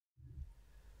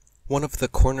One of the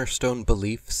cornerstone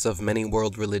beliefs of many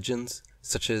world religions,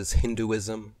 such as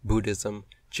Hinduism, Buddhism,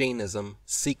 Jainism,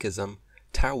 Sikhism,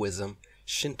 Taoism,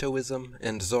 Shintoism,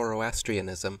 and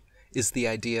Zoroastrianism, is the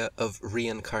idea of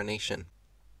reincarnation.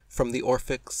 From the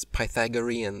Orphics,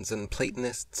 Pythagoreans, and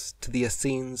Platonists to the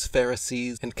Essenes,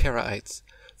 Pharisees, and Karaites,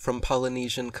 from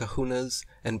Polynesian Kahunas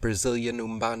and Brazilian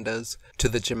Umbandas to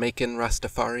the Jamaican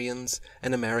Rastafarians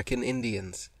and American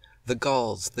Indians, the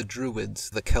Gauls, the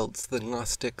Druids, the Celts, the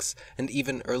Gnostics, and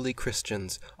even early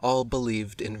Christians all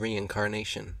believed in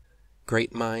reincarnation.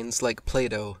 Great minds like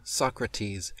Plato,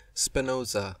 Socrates,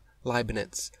 Spinoza,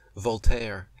 Leibnitz,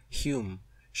 Voltaire, Hume,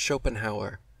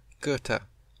 Schopenhauer, Goethe,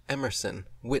 Emerson,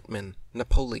 Whitman,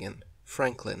 Napoleon,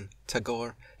 Franklin,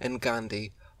 Tagore, and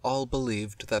Gandhi all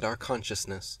believed that our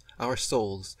consciousness, our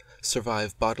souls,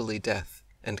 survive bodily death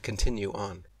and continue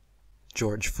on.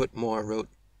 George Footmore wrote,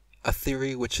 "A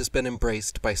theory which has been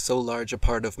embraced by so large a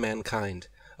part of mankind,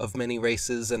 of many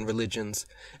races and religions,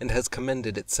 and has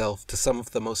commended itself to some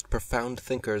of the most profound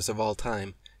thinkers of all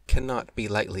time, cannot be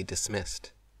lightly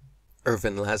dismissed."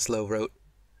 Irvin Laszlo wrote,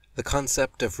 "The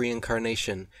concept of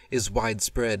reincarnation is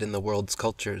widespread in the world's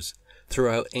cultures,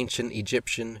 throughout ancient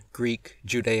Egyptian, Greek,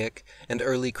 Judaic, and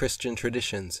early Christian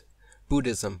traditions,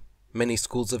 Buddhism, many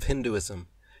schools of Hinduism,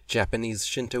 Japanese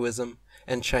Shintoism,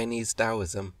 and Chinese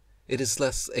Taoism. It is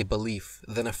less a belief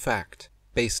than a fact,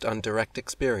 based on direct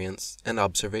experience and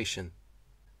observation."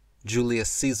 Julius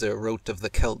Caesar wrote of the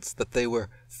Celts that they were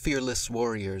fearless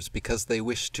warriors because they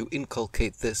wished to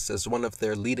inculcate this as one of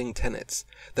their leading tenets,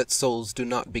 that souls do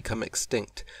not become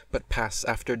extinct, but pass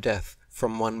after death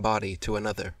from one body to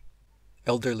another.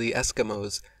 Elderly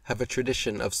Eskimos have a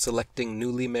tradition of selecting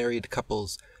newly married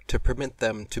couples to permit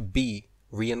them to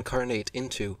reincarnate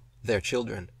into, their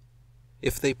children.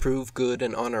 If they prove good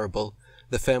and honorable,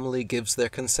 the family gives their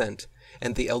consent,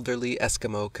 and the elderly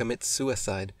Eskimo commits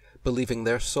suicide, believing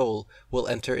their soul will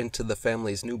enter into the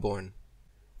family's newborn.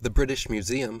 The British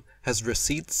Museum has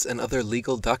receipts and other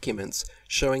legal documents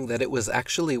showing that it was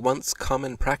actually once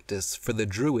common practice for the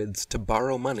Druids to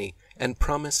borrow money and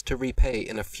promise to repay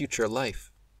in a future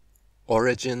life.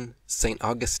 Origen, St.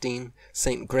 Augustine,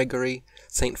 St. Gregory,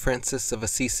 St. Francis of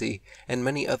Assisi, and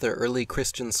many other early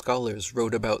Christian scholars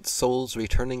wrote about souls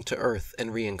returning to earth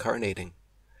and reincarnating.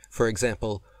 For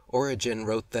example, Origen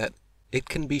wrote that it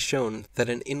can be shown that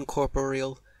an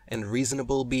incorporeal and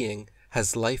reasonable being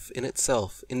has life in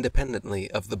itself independently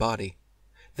of the body.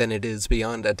 Then it is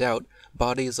beyond a doubt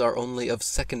bodies are only of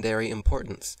secondary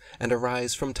importance, and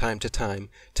arise from time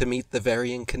to meet the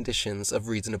varying conditions of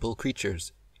reasonable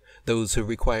creatures. Those who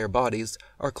require bodies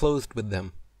are clothed with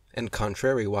them, and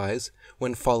contrariwise,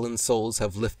 when fallen souls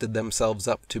have lifted themselves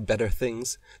up to better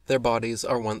things, their bodies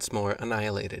are once more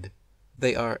annihilated.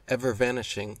 They are ever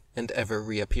vanishing and ever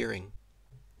reappearing.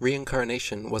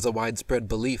 Reincarnation was a widespread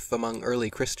belief among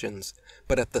early Christians,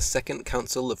 but at the Second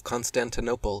Council of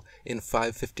Constantinople in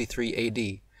 553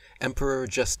 AD, Emperor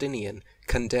Justinian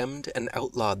condemned and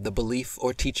outlawed the belief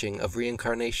or teaching of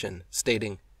reincarnation,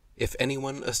 stating, "If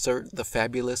anyone assert the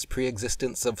fabulous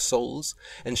pre-existence of souls,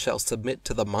 and shall submit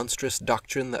to the monstrous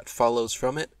doctrine that follows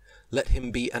from it, let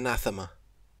him be anathema."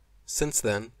 Since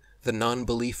then, the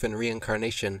non-belief in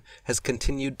reincarnation has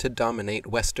continued to dominate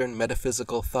Western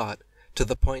metaphysical thought, to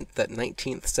the point that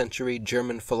 19th century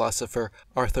German philosopher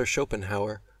Arthur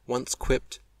Schopenhauer once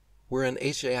quipped, "Were an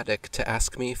Asiatic to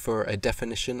ask me for a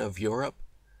definition of Europe,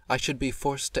 I should be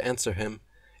forced to answer him,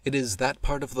 it is that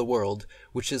part of the world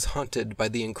which is haunted by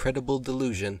the incredible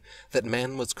delusion that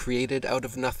man was created out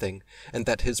of nothing, and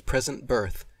that his present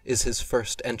birth is his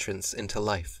first entrance into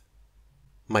life."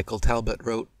 Michael Talbot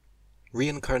wrote,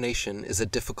 "Reincarnation is a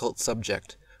difficult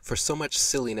subject, for so much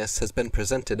silliness has been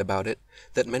presented about it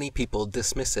that many people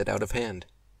dismiss it out of hand.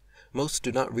 Most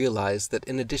do not realize that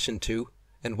in addition to,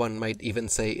 and one might even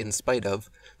say in spite of,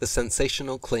 the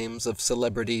sensational claims of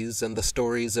celebrities and the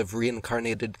stories of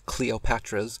reincarnated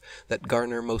Cleopatras that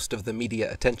garner most of the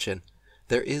media attention,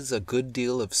 there is a good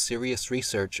deal of serious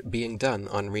research being done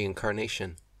on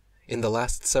reincarnation. In the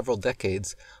last several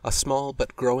decades, a small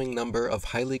but growing number of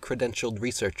highly credentialed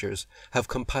researchers have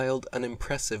compiled an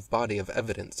impressive body of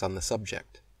evidence on the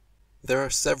subject. There are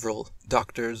several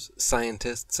doctors,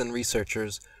 scientists, and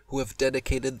researchers who have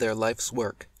dedicated their life's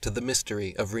work to the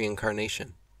mystery of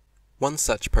reincarnation. One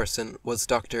such person was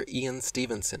Dr. Ian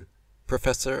Stevenson,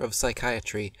 professor of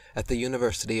psychiatry at the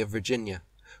University of Virginia,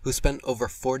 who spent over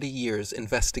 40 years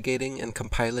investigating and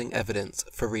compiling evidence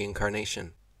for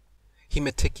reincarnation. He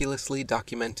meticulously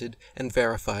documented and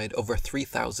verified over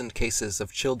 3,000 cases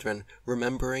of children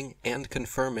remembering and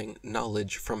confirming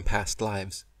knowledge from past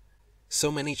lives. So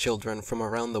many children from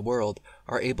around the world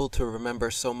are able to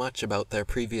remember so much about their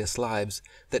previous lives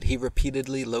that he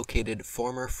repeatedly located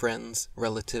former friends,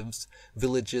 relatives,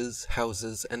 villages,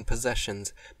 houses, and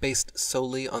possessions based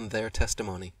solely on their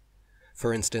testimony.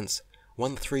 For instance,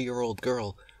 one 3-year-old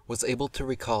girl was able to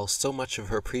recall so much of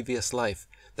her previous life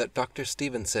that Dr.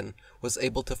 Stevenson was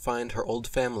able to find her old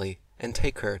family and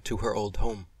take her to her old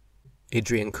home.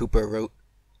 Adrian Cooper wrote,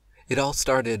 "It all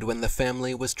started when the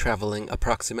family was traveling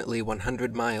approximately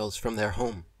 100 miles from their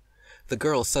home. The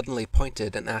girl suddenly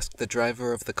pointed and asked the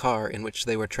driver of the car in which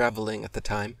they were traveling at the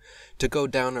time to go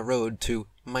down a road to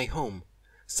my home,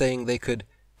 saying they could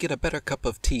get a better cup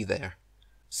of tea there.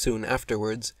 Soon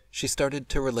afterwards, she started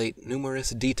to relate numerous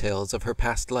details of her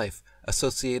past life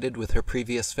associated with her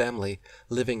previous family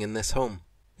living in this home,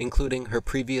 including her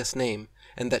previous name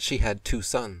and that she had 2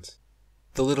 sons.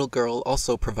 The little girl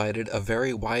also provided a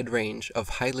very wide range of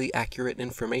highly accurate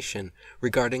information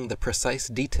regarding the precise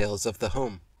details of the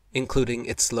home, including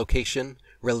its location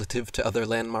relative to other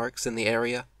landmarks in the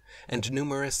area, and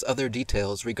numerous other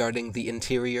details regarding the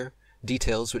interior,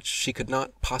 details which she could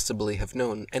not possibly have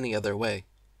known any other way.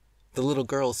 The little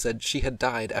girl said she had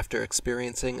died after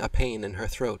experiencing a pain in her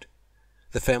throat.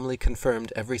 The family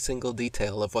confirmed every single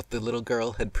detail of what the little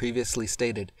girl had previously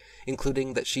stated,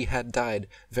 including that she had died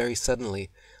very suddenly,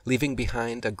 leaving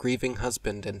behind a grieving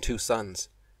husband and 2 sons.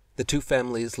 The 2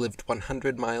 families lived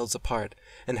 100 miles apart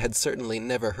and had certainly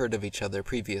never heard of each other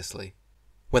previously.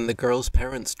 When the girl's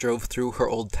parents drove through her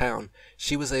old town,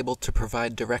 she was able to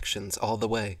provide directions all the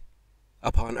way.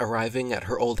 Upon arriving at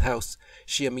her old house,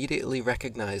 she immediately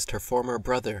recognized her former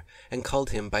brother and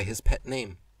called him by his pet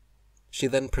name. She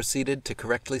then proceeded to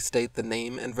correctly state the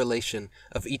name and relation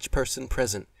of each person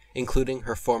present, including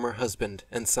her former husband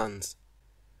and sons.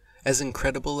 As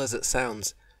incredible as it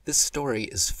sounds, this story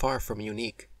is far from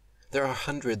unique. There are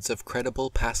hundreds of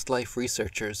credible past life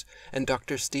researchers, and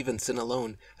Dr. Stevenson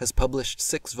alone has published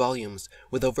 6 volumes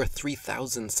with over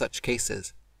 3,000 such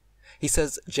cases. He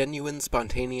says genuine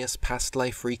spontaneous past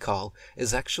life recall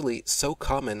is actually so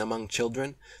common among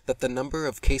children that the number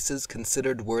of cases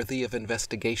considered worthy of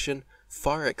investigation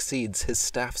far exceeds his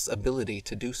staff's ability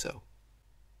to do so.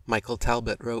 Michael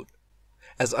Talbot wrote,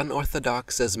 "As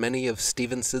unorthodox as many of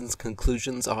Stevenson's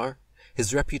conclusions are,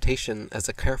 his reputation as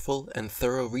a careful and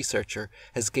thorough researcher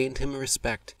has gained him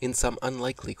respect in some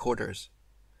unlikely quarters.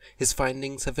 His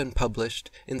findings have been published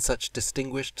in such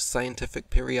distinguished scientific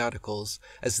periodicals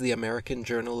as the American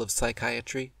Journal of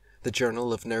Psychiatry, the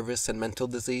Journal of Nervous and Mental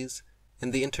Disease,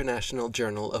 and the International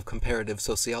Journal of Comparative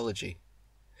Sociology.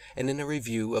 And in a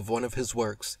review of one of his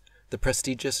works, the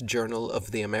prestigious Journal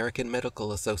of the American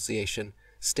Medical Association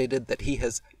stated that he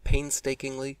has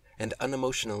painstakingly and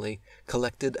unemotionally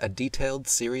collected a detailed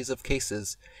series of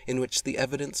cases in which the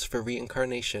evidence for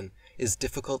reincarnation is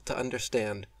difficult to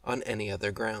understand on any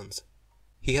other grounds.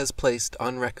 He has placed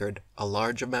on record a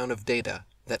large amount of data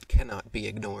that cannot be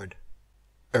ignored."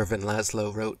 Irvin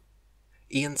Laszlo wrote,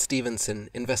 "Ian Stevenson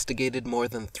investigated more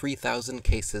than 3,000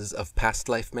 cases of past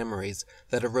life memories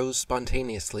that arose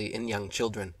spontaneously in young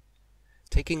children.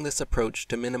 Taking this approach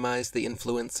to minimize the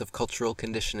influence of cultural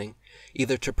conditioning,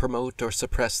 either to promote or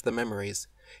suppress the memories,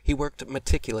 he worked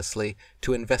meticulously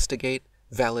to investigate,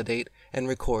 validate, and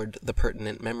record the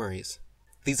pertinent memories.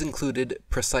 These included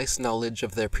precise knowledge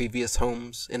of their previous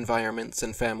homes, environments,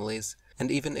 and families, and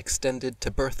even extended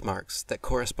to birthmarks that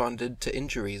corresponded to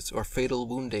injuries or fatal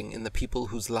wounding in the people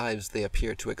whose lives they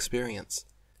appear to experience.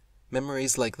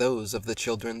 Memories like those of the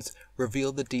children's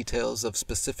reveal the details of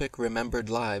specific remembered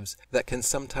lives that can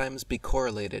sometimes be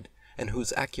correlated and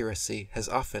whose accuracy has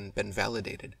often been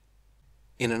validated."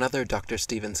 In another Dr.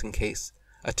 Stevenson case,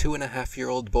 a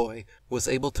 2.5-year-old boy was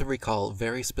able to recall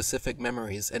very specific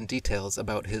memories and details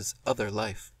about his other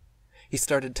life. He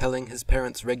started telling his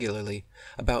parents regularly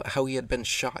about how he had been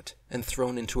shot and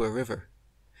thrown into a river.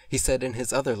 He said in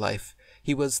his other life,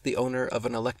 he was the owner of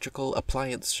an electrical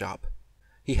appliance shop.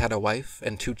 He had a wife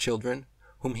and 2 children,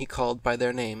 whom he called by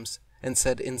their names, and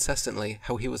said incessantly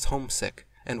how he was homesick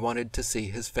and wanted to see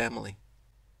his family.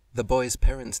 The boy's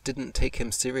parents didn't take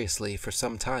him seriously for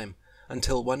some time,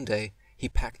 until one day he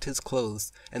packed his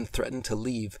clothes and threatened to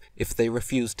leave if they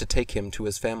refused to take him to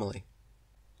his family.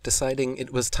 Deciding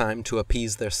it was time to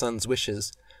appease their son's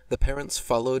wishes, the parents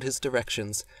followed his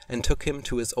directions and took him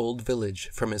to his old village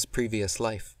from his previous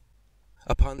life.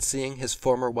 Upon seeing his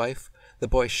former wife, the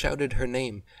boy shouted her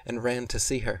name and ran to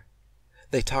see her.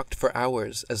 They talked for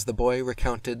hours as the boy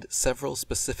recounted several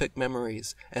specific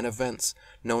memories and events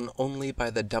known only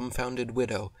by the dumbfounded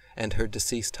widow and her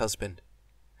deceased husband.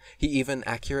 He even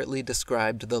accurately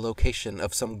described the location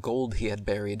of some gold he had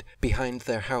buried behind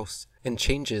their house and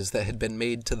changes that had been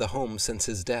made to the home since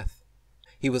his death.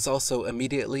 He was also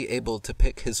immediately able to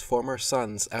pick his former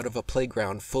sons out of a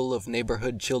playground full of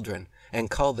neighborhood children and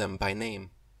call them by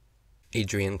name.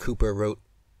 Adrian Cooper wrote,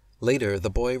 "Later, the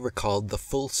boy recalled the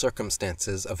full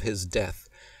circumstances of his death,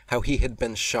 how he had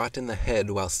been shot in the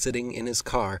head while sitting in his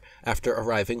car after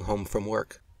arriving home from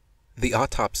work. The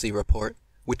autopsy report,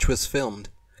 which was filmed,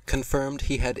 confirmed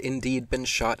he had indeed been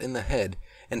shot in the head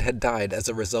and had died as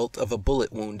a result of a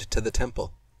bullet wound to the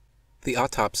temple. The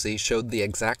autopsy showed the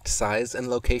exact size and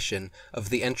location of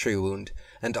the entry wound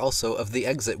and also of the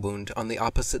exit wound on the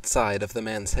opposite side of the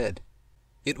man's head.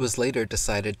 It was later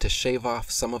decided to shave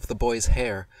off some of the boy's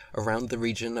hair around the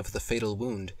region of the fatal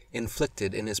wound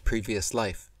inflicted in his previous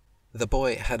life. The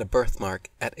boy had a birthmark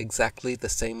at exactly the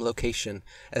same location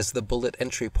as the bullet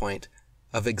entry point,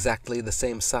 of exactly the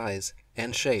same size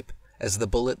and shape as the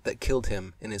bullet that killed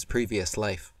him in his previous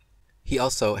life. He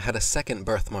also had a second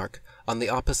birthmark on the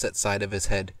opposite side of his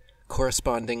head,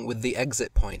 corresponding with the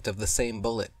exit point of the same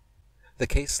bullet. The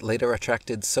case later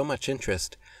attracted so much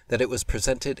interest that it was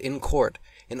presented in court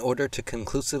in order to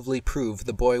conclusively prove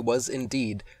the boy was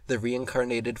indeed the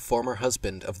reincarnated former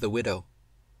husband of the widow.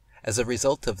 As a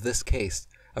result of this case,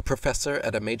 a professor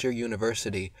at a major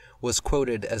university was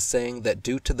quoted as saying that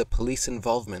due to the police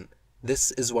involvement,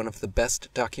 this is one of the best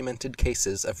documented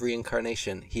cases of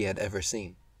reincarnation he had ever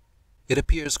seen. It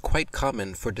appears quite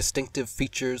common for distinctive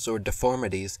features or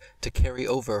deformities to carry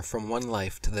over from one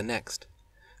life to the next.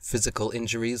 Physical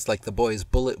injuries like the boy's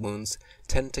bullet wounds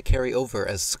tend to carry over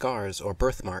as scars or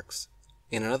birthmarks.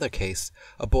 In another case,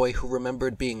 a boy who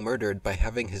remembered being murdered by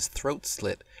having his throat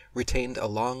slit retained a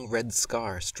long red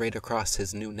scar straight across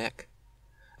his new neck.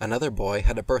 Another boy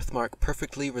had a birthmark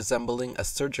perfectly resembling a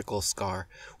surgical scar,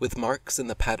 with marks in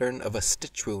the pattern of a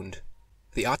stitch wound.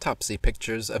 The autopsy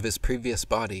pictures of his previous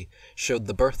body showed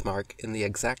the birthmark in the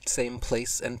exact same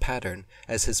place and pattern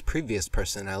as his previous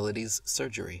personality's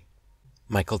surgery.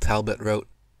 Michael Talbot wrote,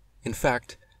 "In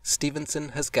fact, Stevenson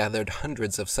has gathered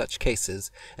hundreds of such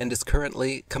cases and is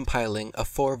currently compiling a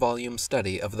 4-volume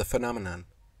study of the phenomenon.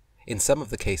 In some of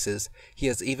the cases, he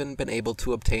has even been able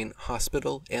to obtain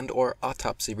hospital and/or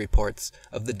autopsy reports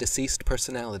of the deceased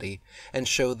personality and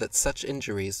show that such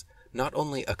injuries not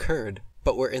only occurred,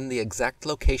 but were in the exact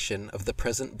location of the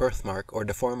present birthmark or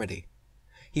deformity.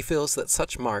 He feels that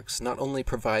such marks not only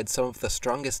provide some of the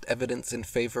strongest evidence in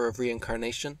favor of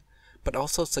reincarnation, but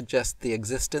also suggest the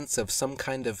existence of some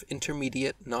kind of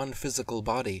intermediate non-physical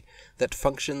body that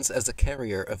functions as a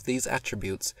carrier of these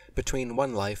attributes between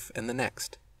one life and the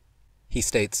next." He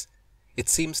states, "It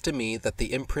seems to me that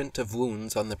the imprint of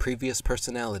wounds on the previous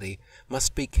personality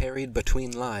must be carried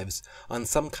between lives on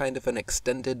some kind of an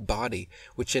extended body,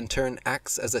 which in turn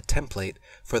acts as a template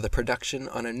for the production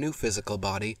on a new physical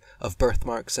body of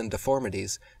birthmarks and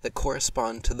deformities that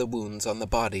correspond to the wounds on the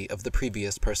body of the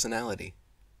previous personality."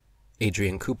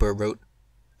 Adrian Cooper wrote,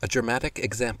 "A dramatic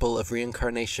example of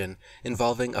reincarnation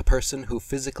involving a person who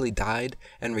physically died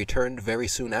and returned very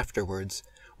soon afterwards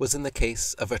was in the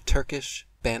case of a Turkish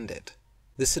bandit.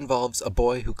 This involves a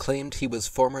boy who claimed he was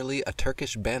formerly a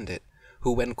Turkish bandit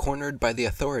who, when cornered by the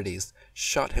authorities,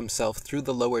 shot himself through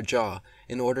the lower jaw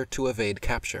in order to evade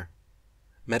capture.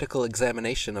 Medical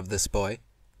examination of this boy,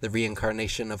 the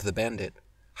reincarnation of the bandit,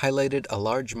 highlighted a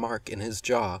large mark in his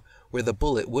jaw where the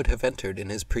bullet would have entered in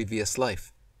his previous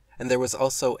life, and there was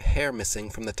also hair missing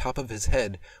from the top of his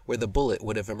head where the bullet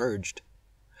would have emerged.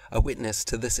 A witness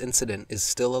to this incident is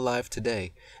still alive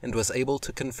today and was able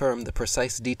to confirm the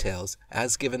precise details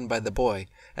as given by the boy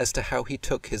as to how he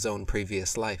took his own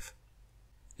previous life.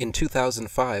 In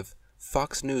 2005,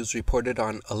 Fox News reported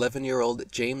on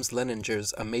 11-year-old James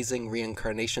Leninger's amazing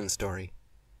reincarnation story.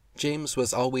 James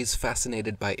was always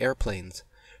fascinated by airplanes,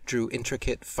 drew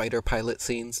intricate fighter pilot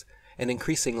scenes, and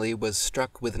increasingly was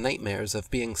struck with nightmares of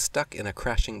being stuck in a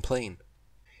crashing plane.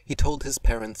 He told his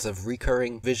parents of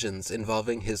recurring visions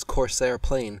involving his Corsair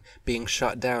plane being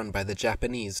shot down by the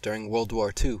Japanese during World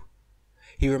War II.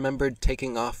 He remembered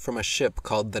taking off from a ship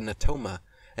called the Natoma,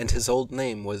 and his old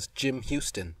name was Jim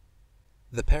Houston.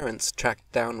 The parents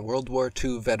tracked down World War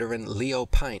II veteran Leo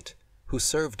Pint, who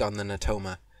served on the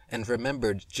Natoma, and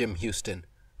remembered Jim Houston,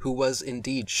 who was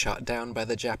indeed shot down by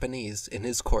the Japanese in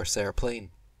his Corsair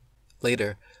plane.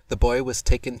 Later, the boy was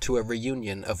taken to a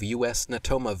reunion of U.S.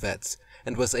 Natoma vets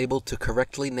and was able to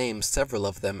correctly name several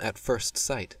of them at first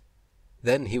sight.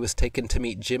 Then he was taken to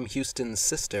meet Jim Houston's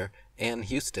sister, Ann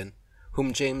Houston,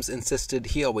 whom James insisted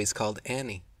he always called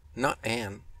Annie, not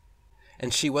Anne.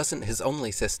 And she wasn't his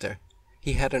only sister.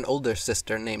 He had an older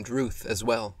sister named Ruth as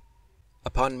well.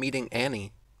 Upon meeting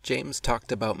Annie, James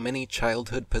talked about many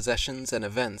childhood possessions and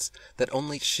events that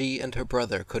only she and her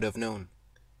brother could have known.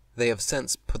 They have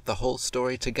since put the whole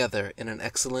story together in an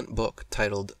excellent book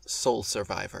titled Soul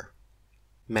Survivor.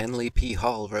 Manly P.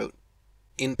 Hall wrote,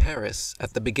 "In Paris,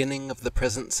 at the beginning of the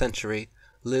present century,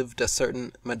 lived a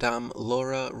certain Madame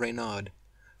Laura Reynaud.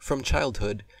 From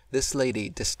childhood, this lady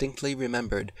distinctly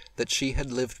remembered that she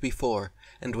had lived before,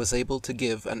 and was able to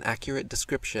give an accurate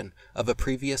description of a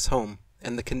previous home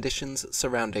and the conditions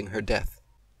surrounding her death.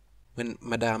 When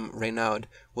Madame Reynaud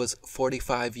was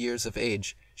 45 years of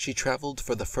age, she traveled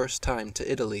for the first time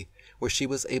to Italy, where she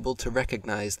was able to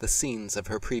recognize the scenes of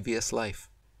her previous life.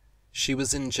 She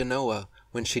was in Genoa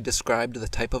when she described the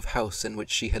type of house in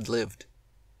which she had lived.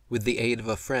 With the aid of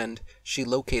a friend, she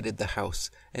located the house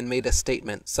and made a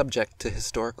statement subject to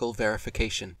historical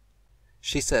verification.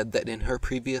 She said that in her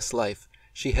previous life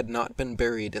she had not been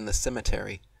buried in the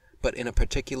cemetery, but in a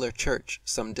particular church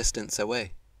some distance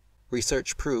away.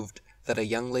 Research proved that a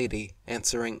young lady,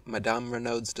 answering Madame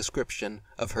Renaud's description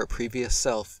of her previous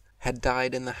self, had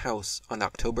died in the house on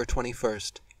October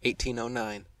 21st,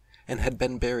 1809, and had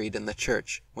been buried in the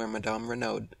church where Madame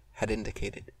Renaud had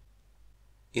indicated."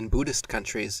 In Buddhist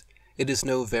countries, it is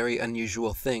no very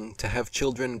unusual thing to have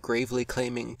children gravely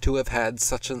claiming to have had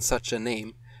such and such a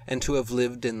name, and to have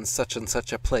lived in such and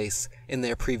such a place in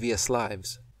their previous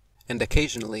lives, and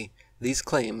occasionally these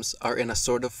claims are in a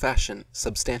sort of fashion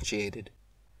substantiated.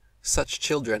 Such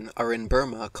children are in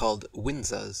Burma called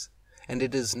winzas, and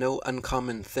it is no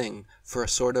uncommon thing for a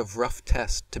sort of rough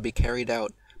test to be carried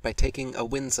out by taking a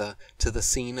winza to the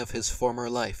scene of his former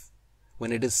life,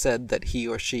 when it is said that he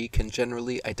or she can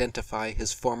generally identify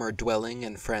his former dwelling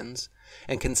and friends,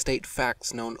 and can state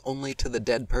facts known only to the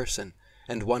dead person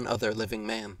and one other living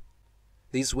man.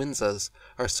 These winzas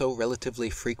are so relatively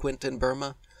frequent in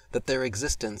Burma that their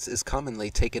existence is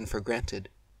commonly taken for granted.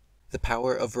 The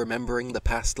power of remembering the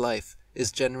past life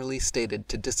is generally stated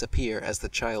to disappear as the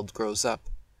child grows up,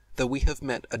 though we have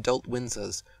met adult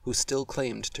winzas who still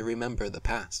claimed to remember the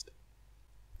past.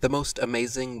 The most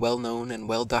amazing, well-known, and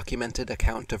well-documented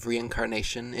account of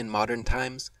reincarnation in modern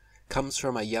times comes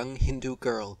from a young Hindu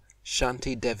girl,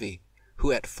 Shanti Devi,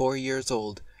 who at 4 years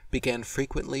old began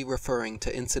frequently referring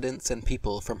to incidents and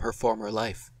people from her former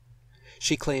life.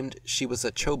 She claimed she was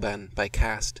a Choban by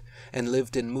caste and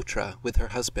lived in Mutra with her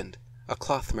husband, a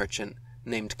cloth merchant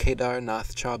named Kedar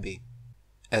Nath Chaubey.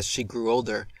 As she grew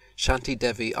older, Shanti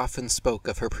Devi often spoke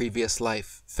of her previous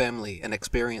life, family, and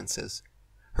experiences.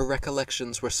 Her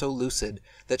recollections were so lucid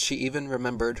that she even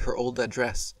remembered her old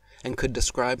address and could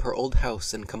describe her old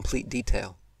house in complete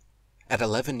detail. At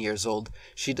 11 years old,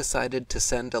 she decided to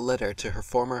send a letter to her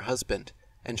former husband,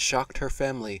 and shocked her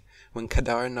family when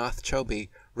Kedar Nath Chaubey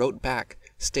wrote back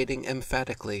stating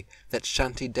emphatically that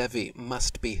Shanti Devi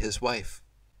must be his wife.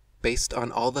 Based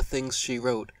on all the things she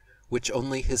wrote, which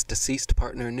only his deceased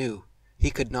partner knew, he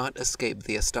could not escape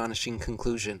the astonishing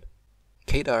conclusion.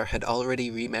 Kedar had already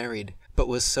remarried, but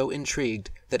was so intrigued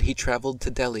that he traveled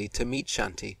to Delhi to meet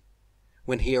Shanti.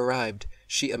 When he arrived,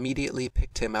 she immediately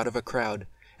picked him out of a crowd,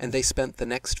 and they spent the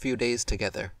next few days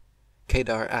together,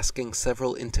 Kedar asking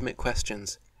several intimate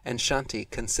questions, and Shanti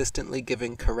consistently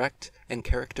giving correct and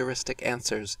characteristic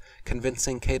answers,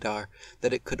 convincing Kedar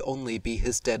that it could only be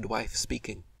his dead wife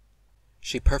speaking.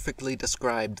 She perfectly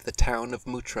described the town of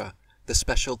Mutra, the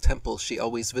special temple she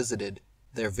always visited,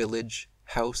 their village,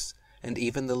 house, and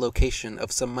even the location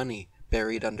of some money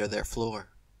buried under their floor.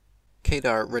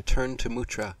 Kedar returned to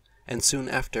Mutra, and soon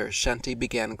after Shanti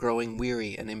began growing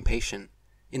weary and impatient,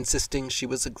 insisting she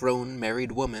was a grown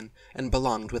married woman and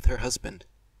belonged with her husband.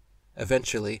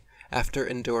 Eventually, after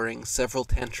enduring several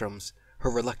tantrums, her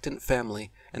reluctant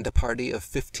family and a party of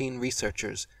 15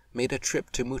 researchers made a trip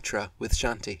to Mutra with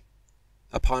Shanti.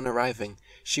 Upon arriving,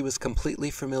 she was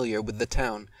completely familiar with the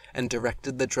town and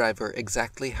directed the driver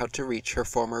exactly how to reach her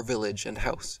former village and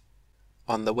house.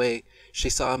 On the way, she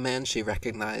saw a man she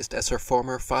recognized as her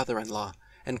former father-in-law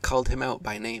and called him out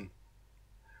by name.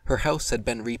 Her house had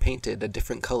been repainted a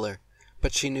different color,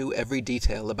 but she knew every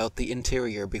detail about the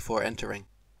interior before entering.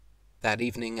 That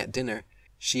evening at dinner,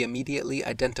 she immediately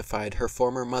identified her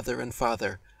former mother and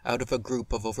father out of a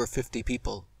group of over 50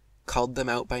 people, called them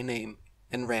out by name,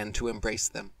 and ran to embrace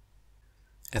them.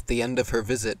 At the end of her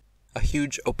visit, a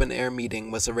huge open-air meeting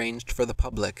was arranged for the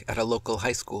public at a local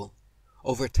high school.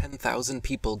 Over 10,000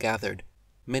 people gathered,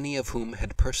 many of whom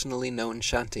had personally known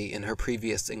Shanti in her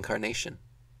previous incarnation.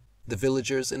 The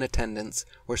villagers in attendance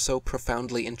were so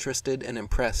profoundly interested and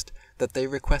impressed that they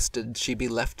requested she be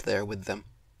left there with them.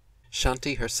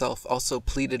 Shanti herself also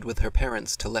pleaded with her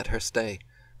parents to let her stay,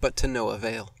 but to no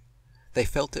avail. They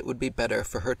felt it would be better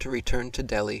for her to return to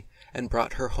Delhi and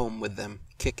brought her home with them,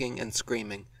 kicking and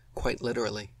screaming, quite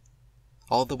literally.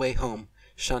 All the way home,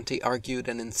 Shanti argued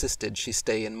and insisted she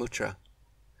stay in Mutra.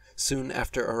 Soon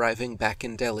after arriving back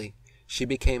in Delhi, she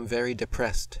became very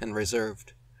depressed and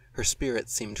reserved. Her spirit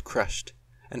seemed crushed,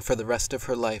 and for the rest of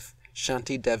her life,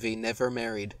 Shanti Devi never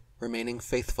married, remaining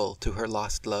faithful to her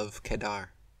lost love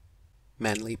Kedar.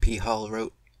 Manly P. Hall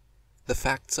wrote, "The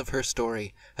facts of her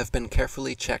story have been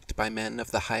carefully checked by men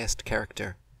of the highest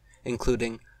character,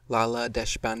 including Lala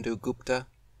Deshpandu Gupta,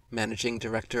 managing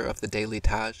director of the Daily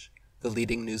Taj, the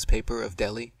leading newspaper of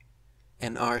Delhi,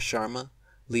 N.R. Sharma,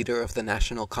 leader of the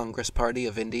National Congress Party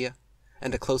of India,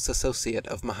 and a close associate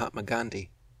of Mahatma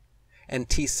Gandhi, and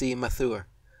T.C. Mathur,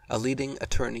 a leading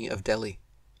attorney of Delhi.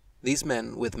 These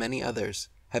men, with many others,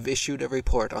 have issued a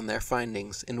report on their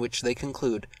findings in which they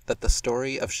conclude that the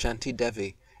story of Shanti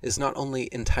Devi is not only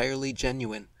entirely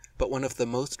genuine, but one of the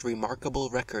most remarkable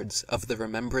records of the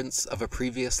remembrance of a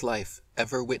previous life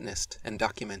ever witnessed and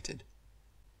documented."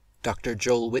 Dr.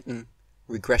 Joel Witten,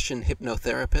 regression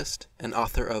hypnotherapist and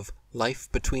author of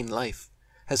Life Between Life,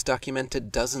 has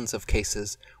documented dozens of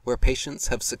cases where patients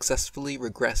have successfully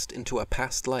regressed into a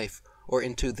past life or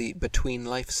into the between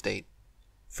life state.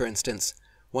 For instance,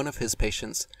 one of his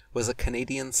patients was a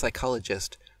Canadian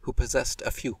psychologist who possessed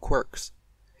a few quirks.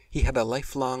 He had a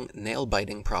lifelong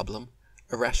nail-biting problem,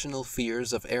 irrational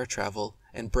fears of air travel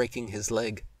and breaking his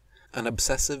leg, an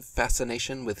obsessive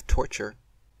fascination with torture,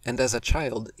 and as a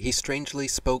child he strangely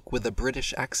spoke with a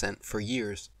British accent for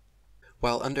years.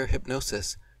 While under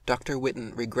hypnosis, Dr.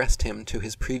 Witten regressed him to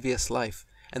his previous life,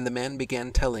 and the man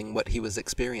began telling what he was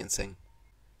experiencing.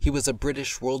 He was a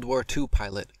British World War II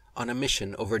pilot on a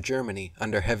mission over Germany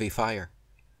under heavy fire.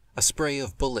 A spray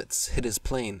of bullets hit his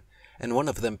plane, and one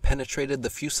of them penetrated the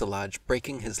fuselage,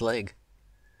 breaking his leg.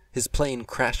 His plane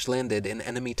crash-landed in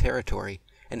enemy territory,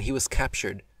 and he was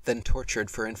captured, then tortured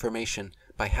for information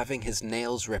by having his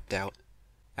nails ripped out.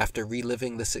 After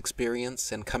reliving this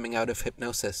experience and coming out of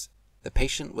hypnosis, the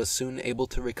patient was soon able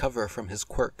to recover from his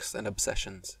quirks and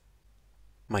obsessions.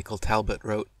 Michael Talbot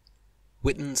wrote,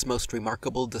 "Witten's most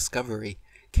remarkable discovery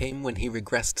came when he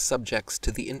regressed subjects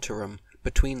to the interim,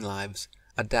 between lives,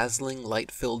 a dazzling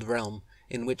light-filled realm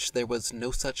in which there was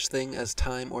no such thing as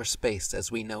time or space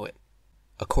as we know it.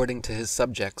 According to his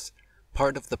subjects,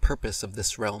 part of the purpose of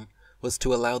this realm was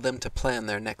to allow them to plan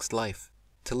their next life,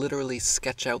 to literally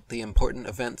sketch out the important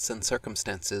events and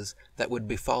circumstances that would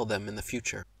befall them in the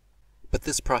future. But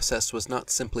this process was not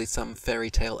simply some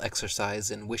fairy tale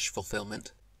exercise in wish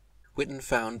fulfillment. Witten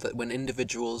found that when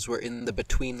individuals were in the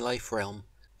between-life realm,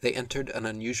 they entered an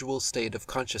unusual state of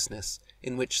consciousness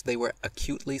in which they were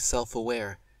acutely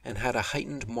self-aware and had a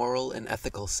heightened moral and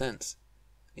ethical sense.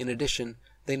 In addition,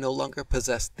 they no longer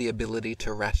possessed the ability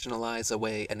to rationalize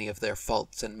away any of their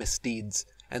faults and misdeeds,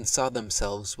 and saw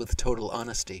themselves with total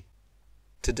honesty.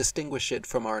 To distinguish it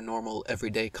from our normal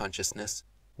everyday consciousness,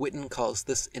 Witten calls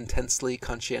this intensely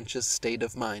conscientious state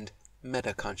of mind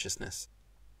meta-consciousness.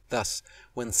 Thus,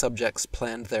 when subjects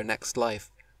planned their next life,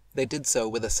 they did so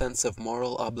with a sense of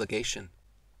moral obligation.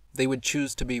 They would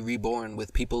choose to be reborn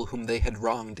with people whom they had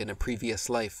wronged in a previous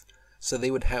life, so they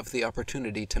would have the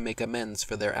opportunity to make amends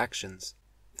for their actions.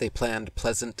 They planned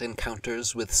pleasant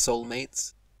encounters with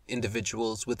soulmates,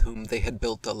 individuals with whom they had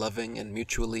built a loving and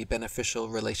mutually beneficial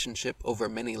relationship over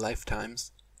many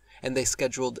lifetimes, and they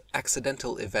scheduled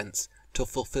accidental events to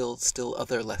fulfill still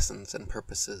other lessons and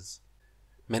purposes.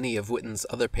 Many of Witten's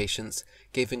other patients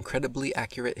gave incredibly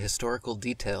accurate historical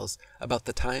details about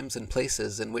the times and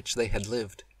places in which they had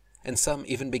lived, and some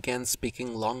even began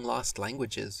speaking long-lost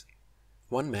languages.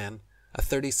 One man, a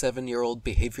 37-year-old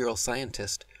behavioral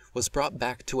scientist, was brought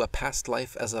back to a past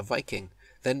life as a Viking,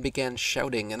 then began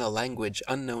shouting in a language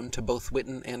unknown to both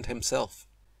Witten and himself.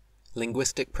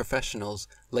 Linguistic professionals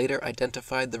later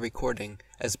identified the recording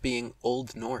as being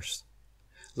Old Norse.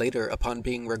 Later, upon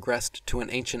being regressed to an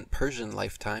ancient Persian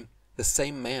lifetime, the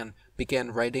same man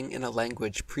began writing in a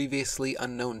language previously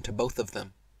unknown to both of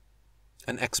them.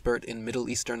 An expert in Middle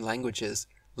Eastern languages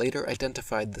later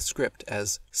identified the script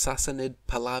as Sassanid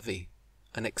Pahlavi,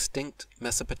 an extinct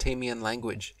Mesopotamian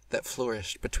language that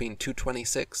flourished between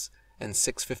 226 and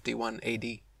 651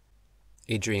 AD.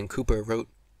 Adrian Cooper wrote,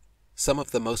 "Some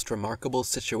of the most remarkable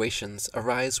situations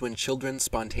arise when children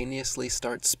spontaneously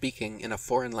start speaking in a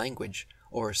foreign language,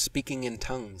 or speaking in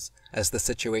tongues, as the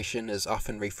situation is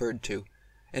often referred to,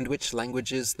 and which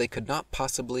languages they could not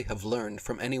possibly have learned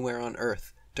from anywhere on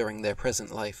earth during their present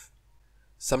life.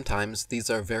 Sometimes these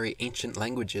are very ancient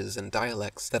languages and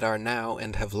dialects that are now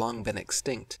and have long been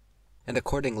extinct, and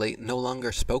accordingly no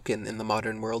longer spoken in the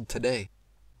modern world today,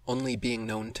 only being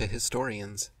known to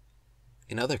historians.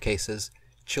 In other cases,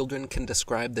 children can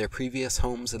describe their previous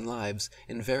homes and lives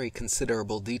in very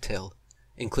considerable detail,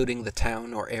 including the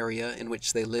town or area in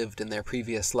which they lived in their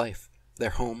previous life, their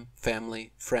home,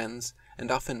 family, friends,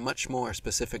 and often much more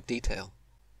specific detail.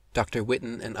 Dr.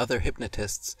 Witten and other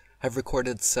hypnotists have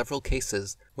recorded several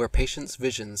cases where patients'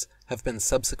 visions have been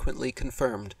subsequently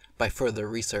confirmed by further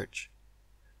research.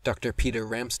 Dr. Peter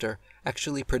Ramster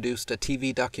actually produced a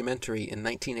TV documentary in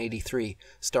 1983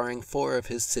 starring 4 of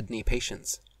his Sydney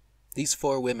patients. These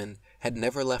 4 women had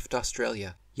never left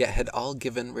Australia, yet had all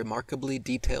given remarkably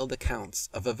detailed accounts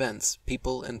of events,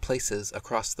 people, and places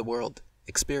across the world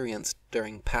experienced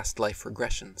during past life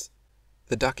regressions.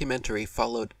 The documentary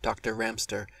followed Dr.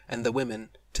 Ramster and the women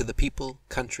to the people,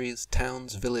 countries,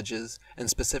 towns, villages, and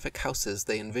specific houses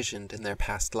they envisioned in their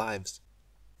past lives.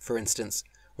 For instance,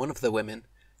 one of the women,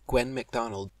 Gwen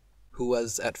MacDonald, who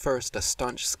was at first a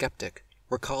staunch skeptic,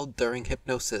 recalled during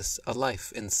hypnosis a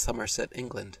life in Somerset,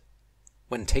 England.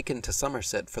 When taken to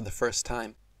Somerset for the first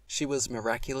time, she was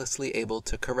miraculously able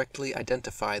to correctly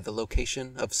identify the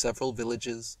location of several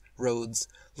villages, roads,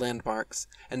 landmarks,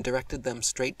 and directed them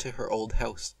straight to her old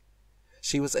house.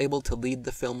 She was able to lead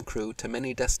the film crew to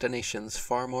many destinations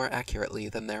far more accurately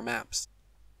than their maps.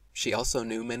 She also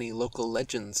knew many local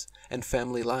legends and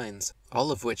family lines,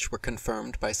 all of which were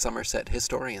confirmed by Somerset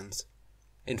historians.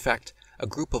 In fact, a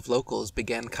group of locals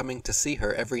began coming to see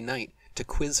her every night to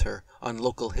quiz her on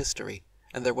local history,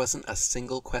 and there wasn't a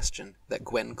single question that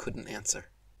Gwen couldn't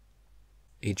answer.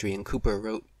 Adrian Cooper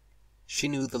wrote, "She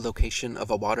knew the location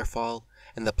of a waterfall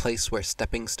and the place where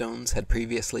stepping stones had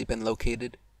previously been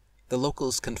located. The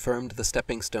locals confirmed the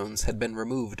stepping stones had been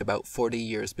removed about 40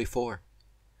 years before.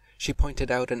 She pointed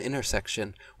out an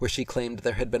intersection where she claimed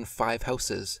there had been 5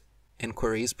 houses.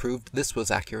 Inquiries proved this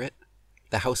was accurate.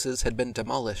 The houses had been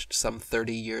demolished some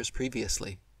 30 years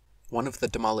previously. One of the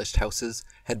demolished houses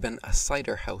had been a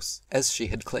cider house, as she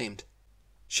had claimed.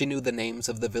 She knew the names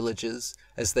of the villages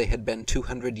as they had been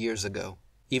 200 years ago,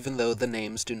 even though the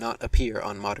names do not appear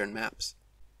on modern maps.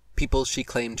 People she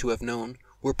claimed to have known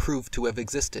were proved to have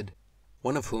existed,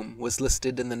 one of whom was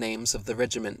listed in the names of the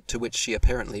regiment to which she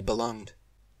apparently belonged.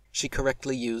 She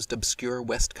correctly used obscure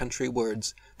West Country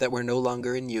words that were no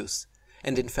longer in use,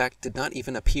 and in fact did not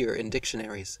even appear in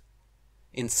dictionaries.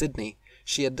 In Sydney,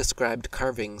 she had described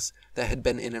carvings that had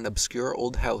been in an obscure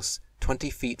old house 20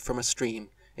 feet from a stream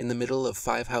in the middle of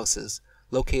 5 houses,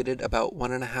 located about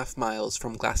 1.5 miles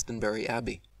from Glastonbury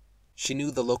Abbey. She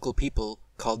knew the local people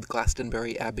called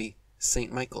Glastonbury Abbey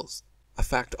St. Michael's, a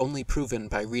fact only proven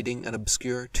by reading an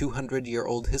obscure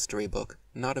 200-year-old history book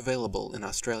not available in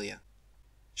Australia.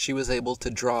 She was able to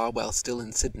draw, while still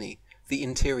in Sydney, the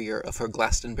interior of her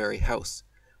Glastonbury house,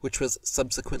 which was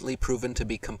subsequently proven to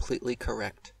be completely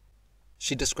correct.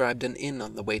 She described an inn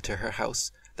on the way to her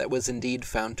house that was indeed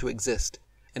found to exist,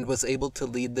 and was able to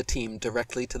lead the team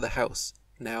directly to the house,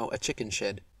 now a chicken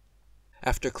shed.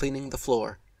 After cleaning the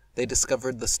floor, they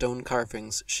discovered the stone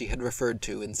carvings she had referred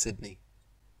to in Sydney.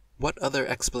 What other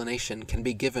explanation can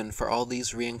be given for all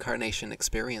these reincarnation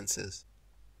experiences?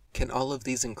 Can all of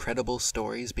these incredible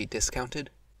stories be discounted?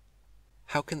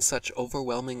 How can such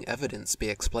overwhelming evidence be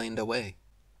explained away?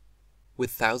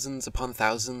 With thousands upon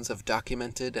thousands of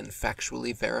documented and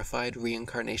factually verified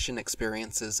reincarnation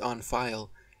experiences on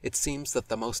file, it seems that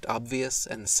the most obvious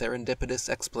and serendipitous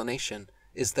explanation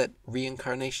is that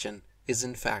reincarnation is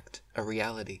in fact a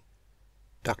reality.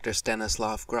 Dr.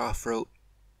 Stanislav Grof wrote,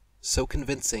 "So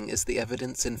convincing is the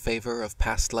evidence in favor of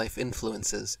past life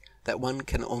influences that one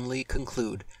can only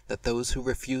conclude that those who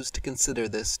refuse to consider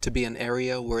this to be an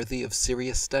area worthy of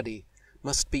serious study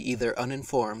must be either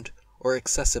uninformed or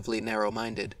excessively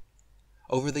narrow-minded.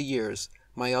 Over the years,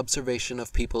 my observation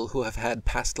of people who have had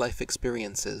past life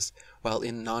experiences while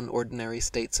in non-ordinary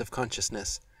states of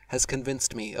consciousness has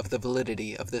convinced me of the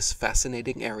validity of this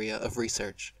fascinating area of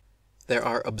research. There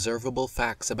are observable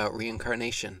facts about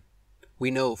reincarnation.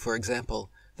 We know, for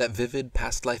example, that vivid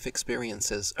past life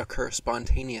experiences occur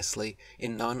spontaneously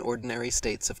in non-ordinary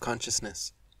states of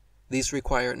consciousness. These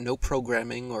require no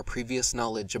programming or previous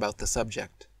knowledge about the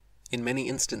subject. In many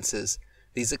instances,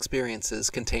 these experiences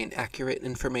contain accurate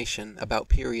information about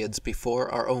periods before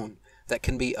our own that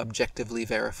can be objectively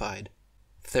verified.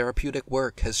 Therapeutic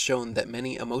work has shown that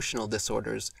many emotional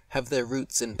disorders have their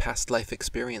roots in past life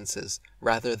experiences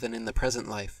rather than in the present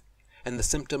life, and the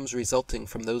symptoms resulting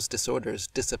from those disorders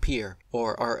disappear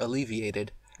or are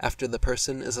alleviated after the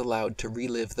person is allowed to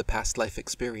relive the past life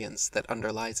experience that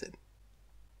underlies it.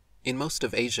 In most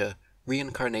of Asia,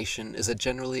 reincarnation is a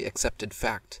generally accepted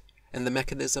fact, and the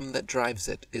mechanism that drives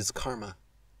it is karma.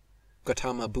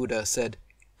 Gautama Buddha said,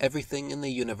 "Everything in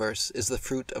the universe is the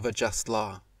fruit of a just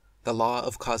law, the law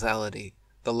of causality,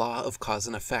 the law of cause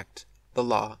and effect, the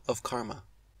law of karma.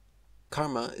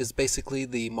 Karma is basically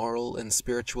the moral and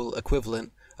spiritual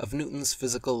equivalent of Newton's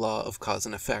physical law of cause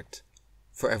and effect.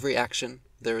 For every action,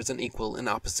 there is an equal and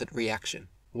opposite reaction.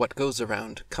 What goes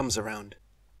around comes around.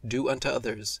 Do unto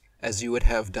others as you would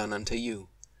have done unto you,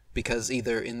 because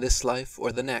either in this life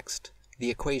or the next, the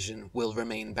equation will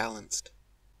remain balanced.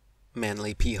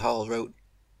 Manly P. Hall wrote,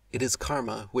 "It is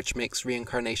karma which makes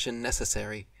reincarnation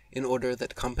necessary in order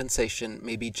that compensation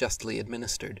may be justly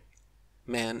administered.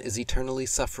 Man is eternally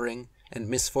suffering, and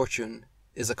misfortune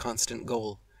is a constant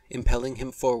goal, impelling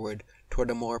him forward toward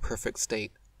a more perfect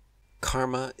state.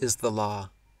 Karma is the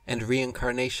law, and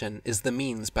reincarnation is the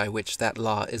means by which that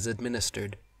law is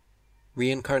administered.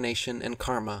 Reincarnation and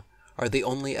karma are the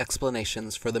only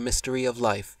explanations for the mystery of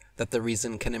life that the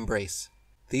reason can embrace.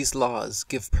 These laws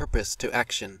give purpose to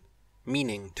action,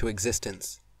 meaning to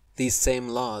existence. These same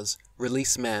laws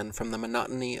release man from the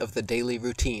monotony of the daily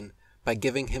routine by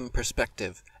giving him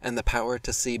perspective and the power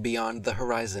to see beyond the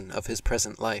horizon of his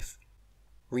present life.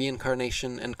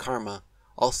 Reincarnation and karma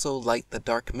also light the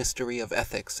dark mystery of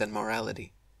ethics and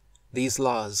morality. These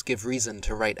laws give reason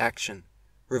to right action,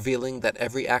 revealing that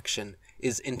every action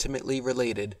is intimately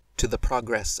related to the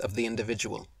progress of the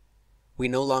individual. We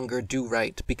no longer do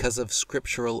right because of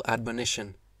scriptural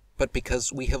admonition, but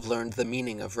because we have learned the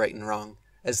meaning of right and wrong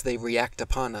as they react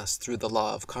upon us through the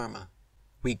law of karma.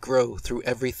 We grow through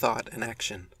every thought and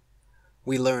action.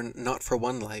 We learn not for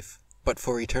one life, but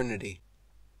for eternity.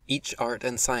 Each art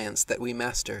and science that we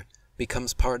master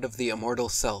becomes part of the immortal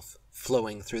self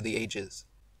flowing through the ages.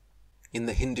 In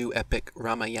the Hindu epic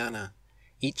Ramayana,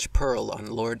 each pearl on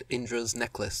Lord Indra's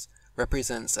necklace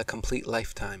represents a complete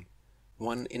lifetime,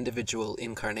 one individual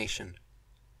incarnation.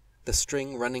 The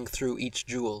string running through each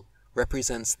jewel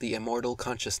represents the immortal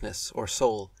consciousness or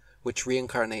soul which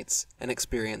reincarnates and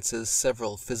experiences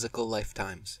several physical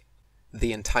lifetimes.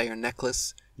 The entire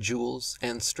necklace, jewels,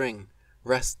 and string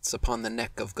rests upon the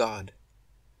neck of God.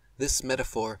 This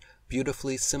metaphor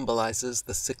beautifully symbolizes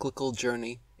the cyclical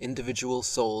journey individual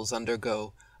souls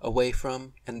undergo away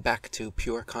from and back to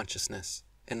pure consciousness,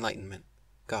 enlightenment,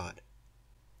 God.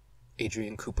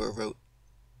 Adrian Cooper wrote,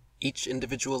 "Each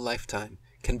individual lifetime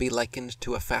can be likened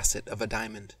to a facet of a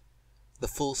diamond. The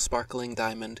full sparkling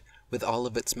diamond, with all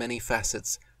of its many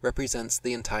facets, represents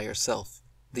the entire self,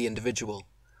 the individual,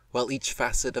 while each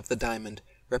facet of the diamond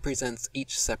represents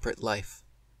each separate life.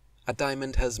 A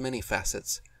diamond has many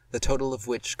facets, the total of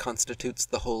which constitutes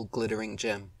the whole glittering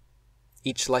gem.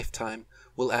 Each lifetime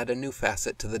will add a new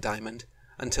facet to the diamond,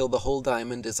 until the whole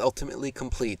diamond is ultimately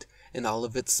complete in all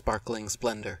of its sparkling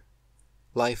splendor.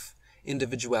 Life,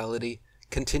 individuality,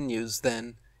 continues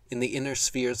then in the inner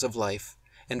spheres of life,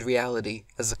 and reality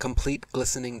as a complete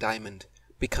glistening diamond,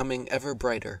 becoming ever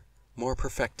brighter, more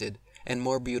perfected, and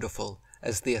more beautiful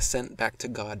as the ascent back to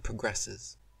God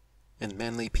progresses." And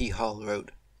Manly P. Hall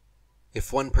wrote,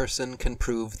 "If one person can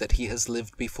prove that he has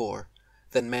lived before,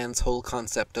 then man's whole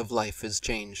concept of life is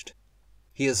changed.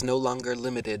 He is no longer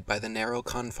limited by the narrow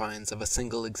confines of a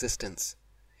single existence.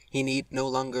 He need no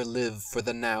longer live for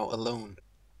the now alone.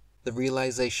 The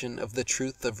realization of the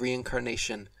truth of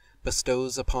reincarnation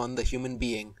bestows upon the human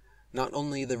being not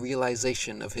only the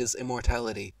realization of his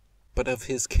immortality, but of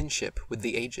his kinship with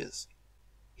the ages.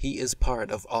 He is part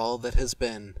of all that has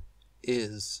been,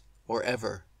 is, or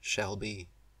ever shall be."